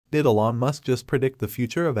Did Elon Musk just predict the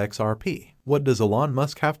future of XRP? What does Elon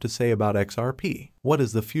Musk have to say about XRP? What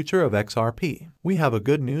is the future of XRP? We have a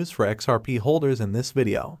good news for XRP holders in this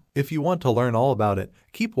video. If you want to learn all about it,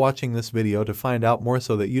 keep watching this video to find out more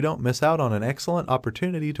so that you don't miss out on an excellent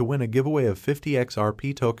opportunity to win a giveaway of 50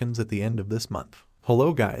 XRP tokens at the end of this month.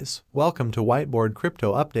 Hello guys, welcome to Whiteboard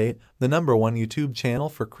Crypto Update, the #1 YouTube channel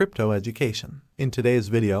for crypto education. In today's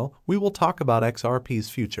video, we will talk about XRP's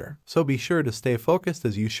future, so be sure to stay focused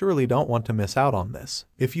as you surely don't want to miss out on this.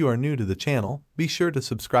 If you are new to the channel, be sure to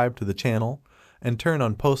subscribe to the channel and turn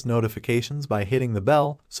on post notifications by hitting the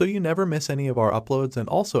bell so you never miss any of our uploads and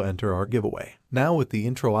also enter our giveaway. Now with the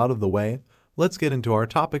intro out of the way, let's get into our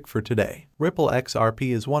topic for today. Ripple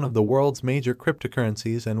XRP is one of the world's major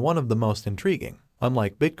cryptocurrencies and one of the most intriguing.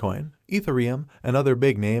 Unlike Bitcoin, Ethereum, and other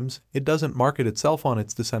big names, it doesn't market itself on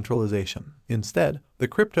its decentralization. Instead, the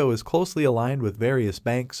crypto is closely aligned with various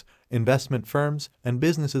banks, investment firms, and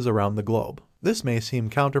businesses around the globe. This may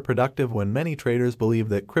seem counterproductive when many traders believe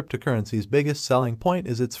that cryptocurrency's biggest selling point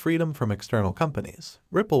is its freedom from external companies.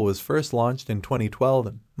 Ripple was first launched in 2012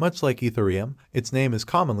 and, much like Ethereum, its name is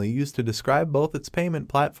commonly used to describe both its payment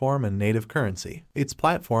platform and native currency. Its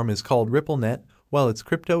platform is called RippleNet, while its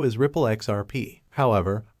crypto is Ripple XRP.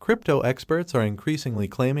 However, crypto experts are increasingly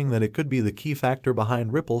claiming that it could be the key factor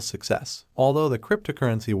behind Ripple's success. Although the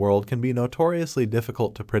cryptocurrency world can be notoriously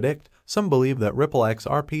difficult to predict, some believe that Ripple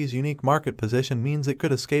XRP's unique market position means it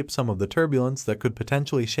could escape some of the turbulence that could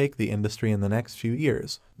potentially shake the industry in the next few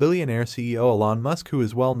years. Billionaire CEO Elon Musk, who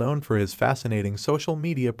is well known for his fascinating social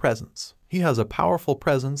media presence. He has a powerful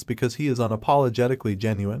presence because he is unapologetically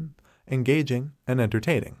genuine, engaging, and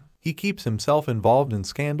entertaining. He keeps himself involved in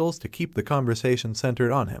scandals to keep the conversation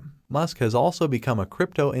centered on him. Musk has also become a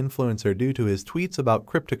crypto influencer due to his tweets about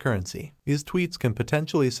cryptocurrency. His tweets can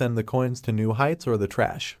potentially send the coins to new heights or the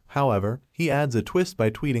trash. However, he adds a twist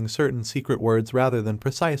by tweeting certain secret words rather than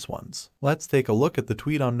precise ones. Let's take a look at the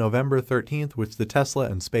tweet on November 13th, which the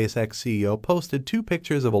Tesla and SpaceX CEO posted two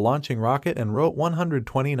pictures of a launching rocket and wrote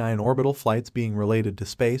 129 orbital flights being related to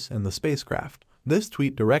space and the spacecraft. This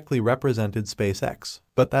tweet directly represented SpaceX.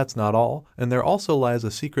 But that's not all, and there also lies a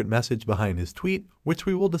secret message behind his tweet, which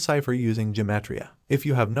we will decipher using gematria. If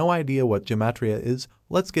you have no idea what gematria is,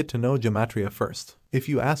 let's get to know gematria first. If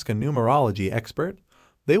you ask a numerology expert,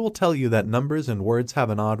 they will tell you that numbers and words have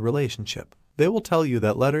an odd relationship. They will tell you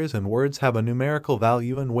that letters and words have a numerical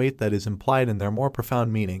value and weight that is implied in their more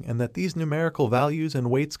profound meaning, and that these numerical values and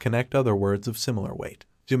weights connect other words of similar weight.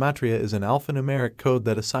 Gematria is an alphanumeric code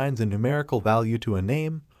that assigns a numerical value to a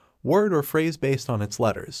name, word, or phrase based on its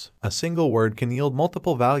letters. A single word can yield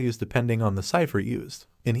multiple values depending on the cipher used.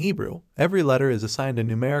 In Hebrew, every letter is assigned a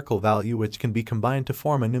numerical value which can be combined to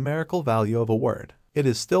form a numerical value of a word. It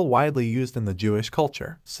is still widely used in the Jewish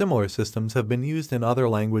culture. Similar systems have been used in other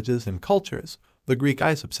languages and cultures. The Greek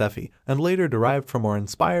isopsephy, and later derived from or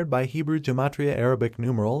inspired by Hebrew gematria, Arabic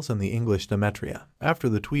numerals, and the English demetria. After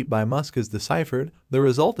the tweet by Musk is deciphered, the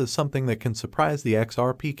result is something that can surprise the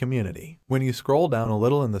XRP community. When you scroll down a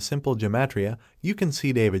little in the simple gematria, you can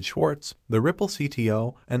see David Schwartz, the Ripple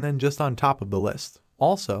CTO, and then just on top of the list.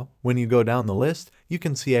 Also, when you go down the list, you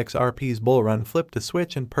can see XRP's bull run, flip to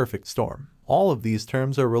switch, and perfect storm. All of these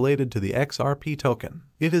terms are related to the XRP token.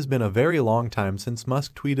 It has been a very long time since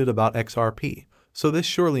Musk tweeted about XRP, so this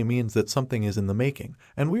surely means that something is in the making,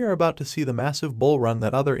 and we are about to see the massive bull run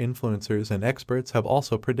that other influencers and experts have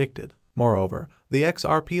also predicted. Moreover, the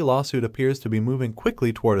XRP lawsuit appears to be moving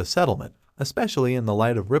quickly toward a settlement, especially in the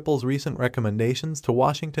light of Ripple's recent recommendations to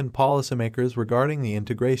Washington policymakers regarding the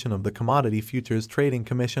integration of the Commodity Futures Trading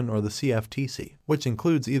Commission, or the CFTC, which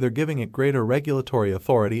includes either giving it greater regulatory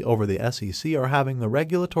authority over the SEC or having the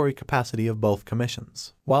regulatory capacity of both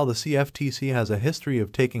commissions. While the CFTC has a history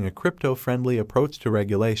of taking a crypto-friendly approach to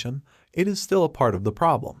regulation, it is still a part of the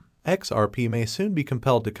problem. XRP may soon be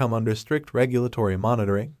compelled to come under strict regulatory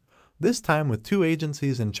monitoring, this time with two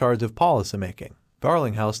agencies in charge of policymaking.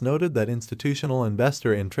 Garlinhouse noted that institutional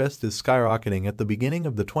investor interest is skyrocketing at the beginning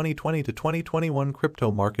of the 2020 to 2021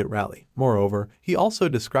 crypto market rally. Moreover, he also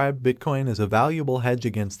described Bitcoin as a valuable hedge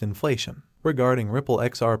against inflation. Regarding Ripple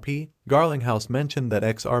XRP, Garlinhouse mentioned that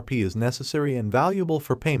XRP is necessary and valuable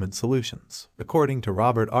for payment solutions. According to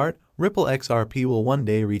Robert Art, Ripple XRP will one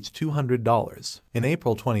day reach $200. In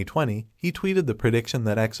April 2020, he tweeted the prediction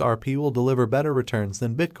that XRP will deliver better returns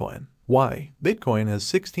than Bitcoin. Why? Bitcoin has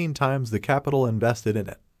 16 times the capital invested in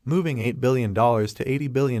it. Moving $8 billion to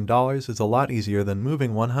 $80 billion is a lot easier than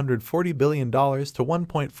moving $140 billion to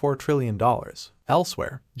 $1.4 trillion.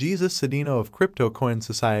 Elsewhere, Jesus Cedino of Crypto Coin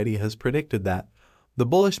Society has predicted that The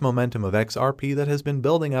bullish momentum of XRP that has been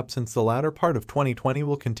building up since the latter part of 2020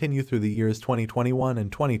 will continue through the years 2021 and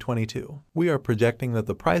 2022. We are projecting that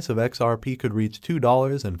the price of XRP could reach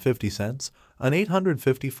 $2.50, an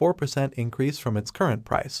 854% increase from its current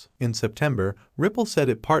price. In September, Ripple said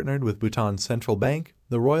it partnered with Bhutan's central bank,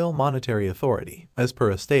 the Royal Monetary Authority. As per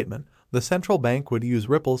a statement, the central bank would use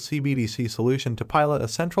Ripple's CBDC solution to pilot a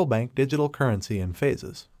central bank digital currency in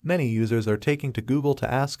phases. Many users are taking to Google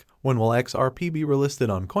to ask, when will XRP be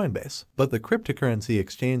relisted on Coinbase? But the cryptocurrency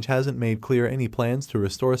exchange hasn't made clear any plans to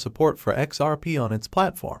restore support for XRP on its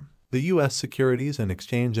platform. The U.S. Securities and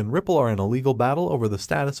Exchange and Ripple are in a legal battle over the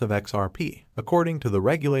status of XRP. According to the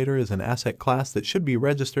regulator, it is an asset class that should be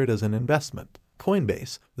registered as an investment.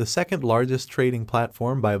 Coinbase, the second largest trading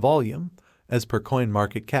platform by volume, as per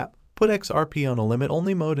CoinMarketCap, put XRP on a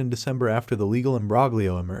limit-only mode in December after the legal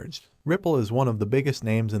imbroglio emerged. Ripple is one of the biggest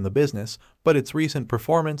names in the business, but its recent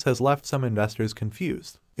performance has left some investors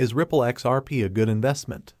confused. Is Ripple XRP a good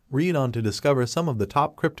investment? Read on to discover some of the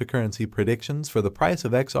top cryptocurrency predictions for the price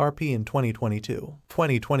of XRP in 2022.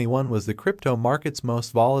 2021 was the crypto market's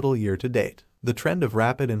most volatile year to date. The trend of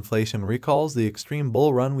rapid inflation recalls the extreme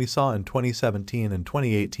bull run we saw in 2017 and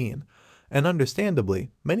 2018. And understandably,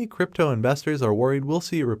 many crypto investors are worried we'll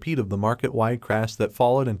see a repeat of the market-wide crash that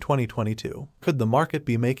followed in 2022. Could the market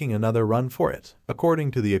be making another run for it?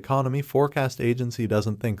 According to the economy forecast agency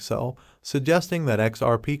doesn't think so, suggesting that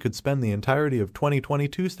XRP could spend the entirety of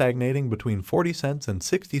 2022 stagnating between 40 cents and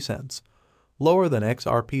 60 cents, lower than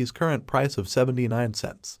XRP's current price of 79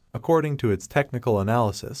 cents. According to its technical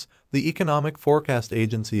analysis, the economic forecast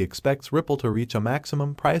agency expects Ripple to reach a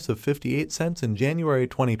maximum price of 58 cents in January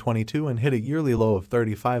 2022 and hit a yearly low of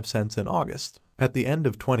 35 cents in August. At the end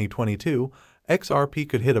of 2022, XRP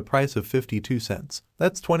could hit a price of 52 cents.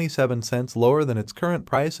 That's 27 cents lower than its current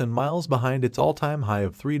price and miles behind its all-time high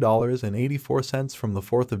of $3.84 from the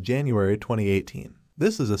 4th of January 2018.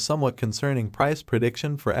 This is a somewhat concerning price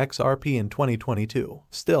prediction for XRP in 2022.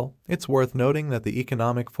 Still, it's worth noting that the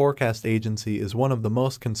Economic Forecast Agency is one of the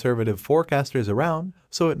most conservative forecasters around,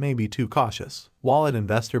 so it may be too cautious. Wallet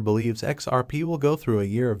Investor believes XRP will go through a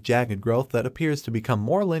year of jagged growth that appears to become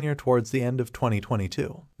more linear towards the end of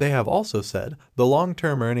 2022. They have also said the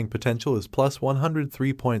long-term earning potential is plus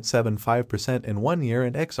 103.75% in 1 year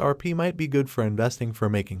and XRP might be good for investing for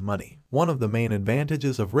making money. One of the main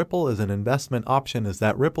advantages of Ripple as an investment option is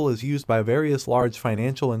that Ripple is used by various large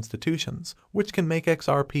financial institutions, which can make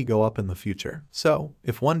XRP go up in the future. So,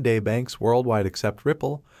 if one day banks worldwide accept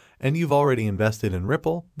Ripple, and you've already invested in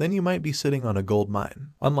Ripple, then you might be sitting on a gold mine.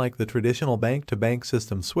 Unlike the traditional bank-to-bank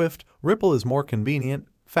system SWIFT, Ripple is more convenient,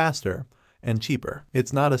 faster, and cheaper.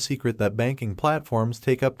 It's not a secret that banking platforms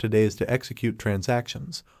take up to days to execute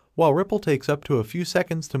transactions, while Ripple takes up to a few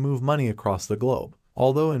seconds to move money across the globe.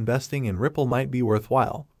 Although investing in Ripple might be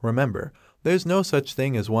worthwhile, remember, there's no such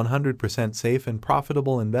thing as 100% safe and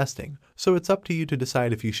profitable investing, so it's up to you to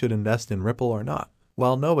decide if you should invest in Ripple or not.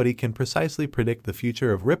 While nobody can precisely predict the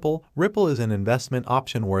future of Ripple, Ripple is an investment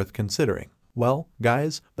option worth considering. Well,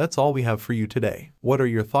 guys, that's all we have for you today. What are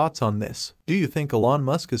your thoughts on this? Do you think Elon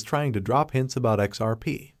Musk is trying to drop hints about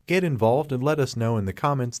XRP? Get involved and let us know in the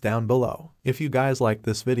comments down below. If you guys like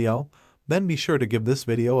this video, then be sure to give this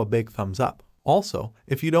video a big thumbs up. Also,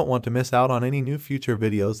 if you don't want to miss out on any new future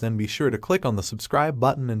videos, then be sure to click on the subscribe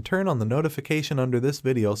button and turn on the notification under this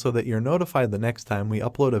video so that you're notified the next time we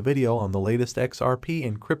upload a video on the latest XRP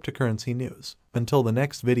and cryptocurrency news. Until the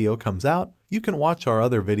next video comes out, you can watch our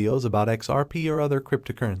other videos about XRP or other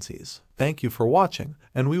cryptocurrencies. Thank you for watching,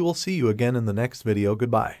 and we will see you again in the next video.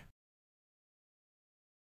 Goodbye.